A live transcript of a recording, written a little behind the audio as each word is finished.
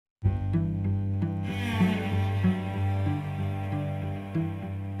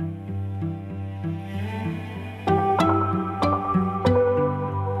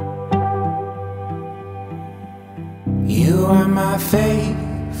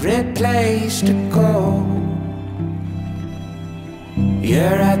favorite place to go. You're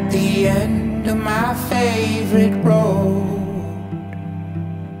at the end of my favorite road.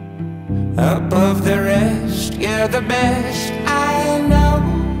 Above the rest, you're the best I know.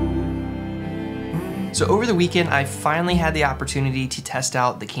 So over the weekend, I finally had the opportunity to test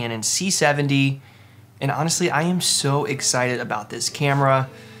out the Canon C70, and honestly, I am so excited about this camera.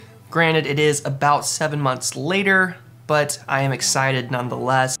 Granted, it is about 7 months later, but I am excited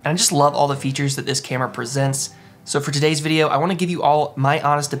nonetheless. And I just love all the features that this camera presents. So for today's video, I want to give you all my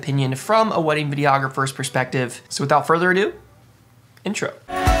honest opinion from a wedding videographer's perspective. So without further ado, intro.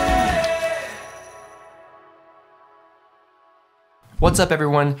 What's up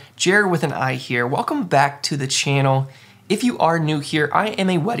everyone, Jared with an I here. Welcome back to the channel. If you are new here, I am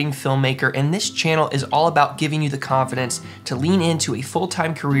a wedding filmmaker and this channel is all about giving you the confidence to lean into a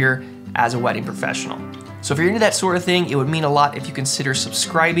full-time career as a wedding professional. So if you're into that sort of thing, it would mean a lot if you consider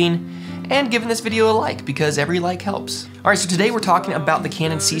subscribing and giving this video a like, because every like helps. All right, so today we're talking about the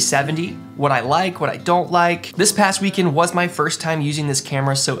Canon C70, what I like, what I don't like. This past weekend was my first time using this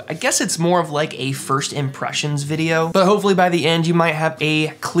camera, so I guess it's more of like a first impressions video, but hopefully by the end you might have a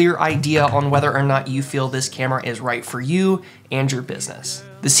clear idea on whether or not you feel this camera is right for you and your business.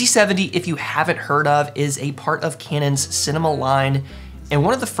 The C70, if you haven't heard of, is a part of Canon's cinema line and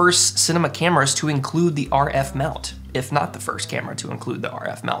one of the first cinema cameras to include the RF mount, if not the first camera to include the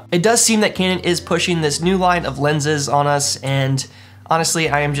RF mount. It does seem that Canon is pushing this new line of lenses on us, and honestly,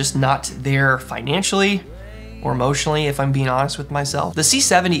 I am just not there financially or emotionally, if I'm being honest with myself. The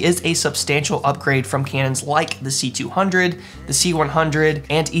C70 is a substantial upgrade from Canons like the C200, the C100,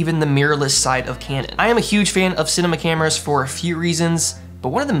 and even the mirrorless side of Canon. I am a huge fan of cinema cameras for a few reasons, but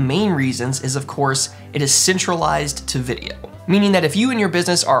one of the main reasons is, of course, it is centralized to video. Meaning that if you and your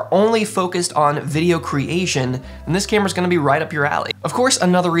business are only focused on video creation, then this camera is going to be right up your alley. Of course,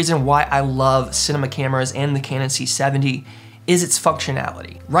 another reason why I love cinema cameras and the Canon C70 is its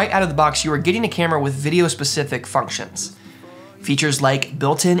functionality. Right out of the box, you are getting a camera with video-specific functions. Features like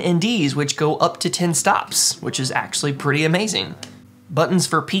built-in NDs, which go up to 10 stops, which is actually pretty amazing. Buttons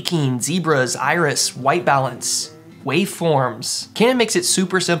for peaking, zebras, iris, white balance, waveforms. Canon makes it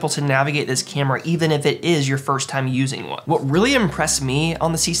super simple to navigate this camera even if it is your first time using one. What really impressed me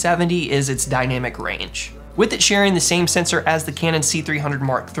on the C70 is its dynamic range. With it sharing the same sensor as the Canon C300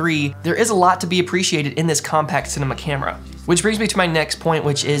 Mark III, there is a lot to be appreciated in this compact cinema camera. Which brings me to my next point,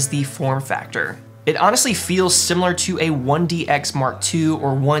 which is the form factor. It honestly feels similar to a 1DX Mark II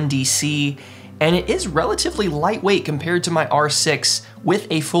or 1DC, and it is relatively lightweight compared to my R6 with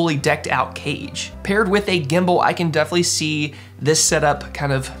a fully decked out cage. Paired with a gimbal, I can definitely see this setup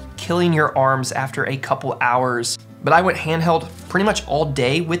kind of killing your arms after a couple hours. But I went handheld pretty much all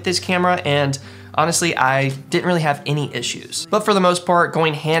day with this camera, and honestly, I didn't really have any issues. But for the most part,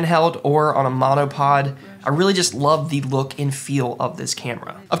 going handheld or on a monopod, I really just love the look and feel of this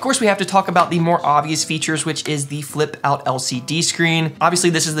camera. Of course, we have to talk about the more obvious features, which is the flip out LCD screen. Obviously,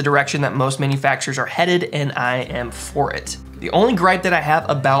 this is the direction that most manufacturers are headed, and I am for it. The only gripe that I have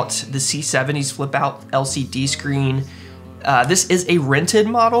about the C70's flip out LCD screen, this is a rented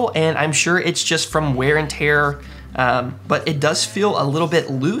model, and I'm sure it's just from wear and tear, but it does feel a little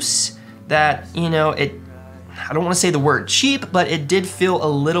bit loose that, you know, I don't want to say the word cheap, but it did feel a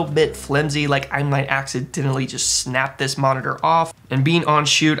little bit flimsy, like I might accidentally just snap this monitor off. And being on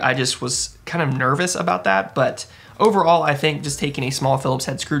shoot, I just was kind of nervous about that, but overall, I think just taking a small Phillips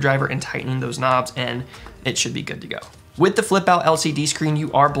head screwdriver and tightening those knobs, and it should be good to go. With the flip out LCD screen,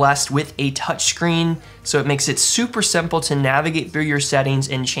 you are blessed with a touch screen, so it makes it super simple to navigate through your settings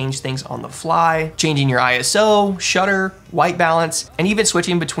and change things on the fly, changing your ISO, shutter, white balance, and even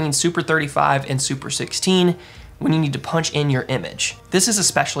switching between Super 35 and Super 16 when you need to punch in your image. This is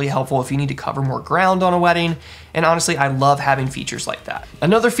especially helpful if you need to cover more ground on a wedding, and honestly, I love having features like that.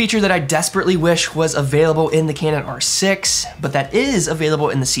 Another feature that I desperately wish was available in the Canon R6, but that is available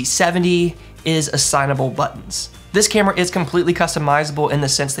in the C70, is assignable buttons. This camera is completely customizable in the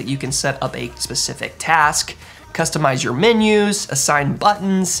sense that you can set up a specific task, customize your menus, assign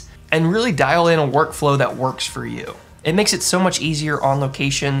buttons, and really dial in a workflow that works for you. It makes it so much easier on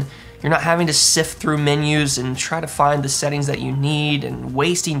location. You're not having to sift through menus and try to find the settings that you need and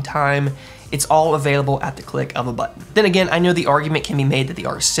wasting time. It's all available at the click of a button. Then again, I know the argument can be made that the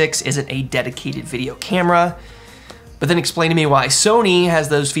R6 isn't a dedicated video camera, but then explain to me why Sony has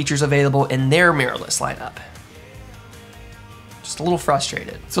those features available in their mirrorless lineup. Just a little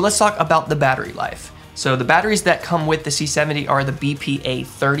frustrated. So let's talk about the battery life. So the batteries that come with the C70 are the BPA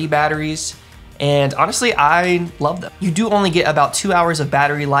 30 batteries, And honestly, I love them. You do only get about 2 hours of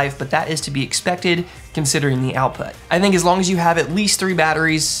battery life, but that is to be expected considering the output. I think as long as you have at least 3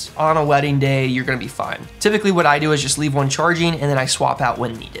 batteries on a wedding day, you're gonna be fine. Typically what I do is just leave one charging and then I swap out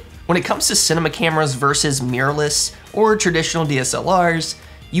when needed. When it comes to cinema cameras versus mirrorless or traditional DSLRs,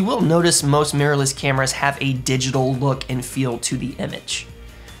 you will notice most mirrorless cameras have a digital look and feel to the image.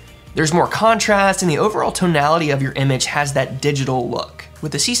 There's more contrast and the overall tonality of your image has that digital look.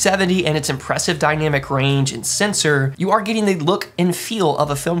 With the C70 and its impressive dynamic range and sensor, you are getting the look and feel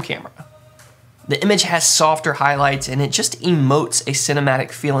of a film camera. The image has softer highlights and it just emotes a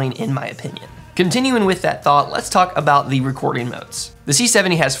cinematic feeling in my opinion. Continuing with that thought, let's talk about the recording modes. The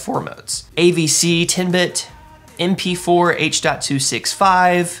C70 has 4 modes: AVC 10-bit, MP4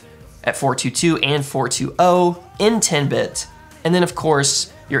 H.265 at 422 and 420 in 10-bit, and then of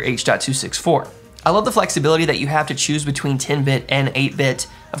course your H.264. I love the flexibility that you have to choose between 10-bit and 8-bit,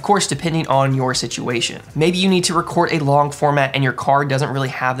 of course depending on your situation. Maybe you need to record a long format and your card doesn't really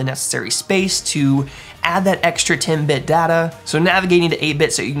have the necessary space to add that extra 10-bit data, so navigating to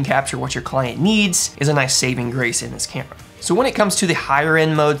 8-bit so you can capture what your client needs is a nice saving grace in this camera. So when it comes to the higher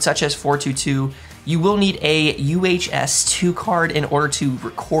end modes such as 422, you will need a UHS 2 card in order to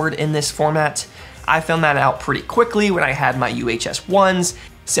record in this format. I found that out pretty quickly when I had my UHS 1s.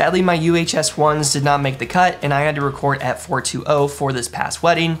 Sadly, my UHS 1s did not make the cut and I had to record at 420 for this past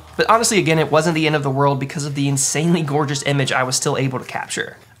wedding. But honestly, again, it wasn't the end of the world because of the insanely gorgeous image I was still able to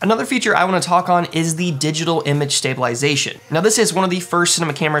capture. Another feature I want to talk on is the digital image stabilization. Now this is one of the first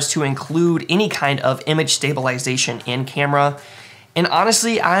cinema cameras to include any kind of image stabilization in camera. And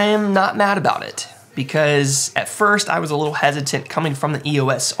honestly, I am not mad about it, because at first I was a little hesitant coming from the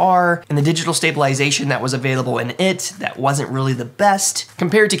EOS R and the digital stabilization that was available in it that wasn't really the best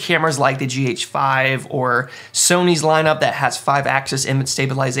compared to cameras like the GH5 or Sony's lineup that has 5-axis image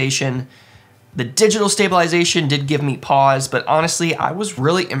stabilization. The digital stabilization did give me pause, but honestly, I was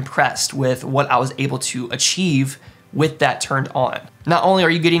really impressed with what I was able to achieve with that turned on. Not only are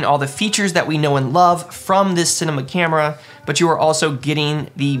you getting all the features that we know and love from this cinema camera, but you are also getting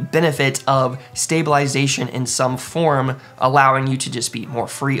the benefit of stabilization in some form, allowing you to just be more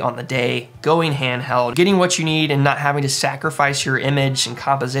free on the day, going handheld, getting what you need and not having to sacrifice your image and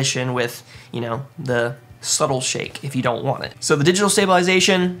composition with, you know, the subtle shake if you don't want it. So the digital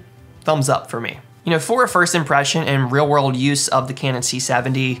stabilization, thumbs up for me. You know, for a first impression and real world use of the Canon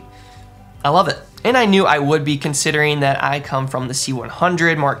C70, I love it. And I knew I would be, considering that I come from the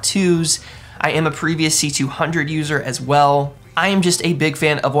C100 Mark IIs. I am a previous C200 user as well. I am just a big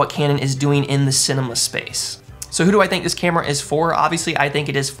fan of what Canon is doing in the cinema space. So who do I think this camera is for? Obviously, I think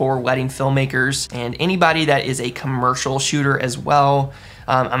it is for wedding filmmakers and anybody that is a commercial shooter as well.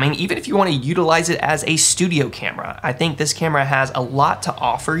 I mean, even if you want to utilize it as a studio camera, I think this camera has a lot to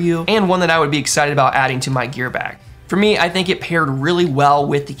offer you and one that I would be excited about adding to my gear bag. For me, I think it paired really well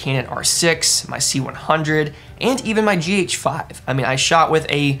with the Canon R6, my C100, and even my GH5. I mean, I shot with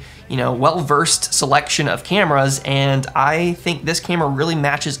a, well-versed selection of cameras, and I think this camera really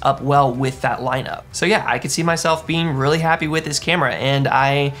matches up well with that lineup. So yeah, I could see myself being really happy with this camera, and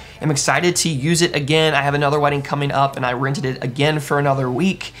I am excited to use it again. I have another wedding coming up, and I rented it again for another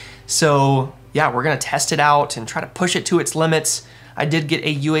week. So yeah, we're gonna test it out and try to push it to its limits. I did get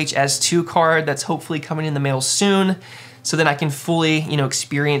a UHS 2 card that's hopefully coming in the mail soon, so then I can fully,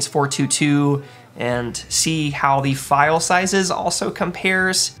 experience 422 and see how the file sizes also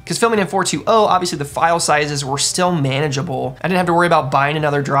compares. Because filming in 420, obviously the file sizes were still manageable. I didn't have to worry about buying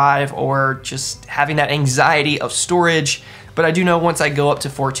another drive or just having that anxiety of storage, but I do know once I go up to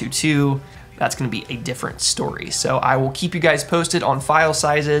 422, that's gonna be a different story. So I will keep you guys posted on file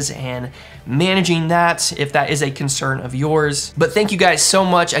sizes and managing that if that is a concern of yours. But thank you guys so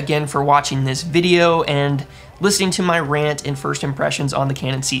much again for watching this video and listening to my rant and first impressions on the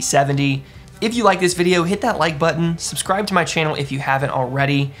Canon C70. If you like this video, hit that like button, subscribe to my channel if you haven't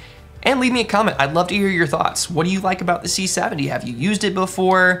already, and leave me a comment. I'd love to hear your thoughts. What do you like about the C70? Have you used it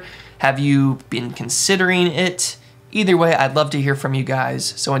before? Have you been considering it? Either way, I'd love to hear from you guys.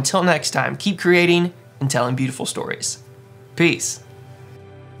 So until next time, keep creating and telling beautiful stories. Peace.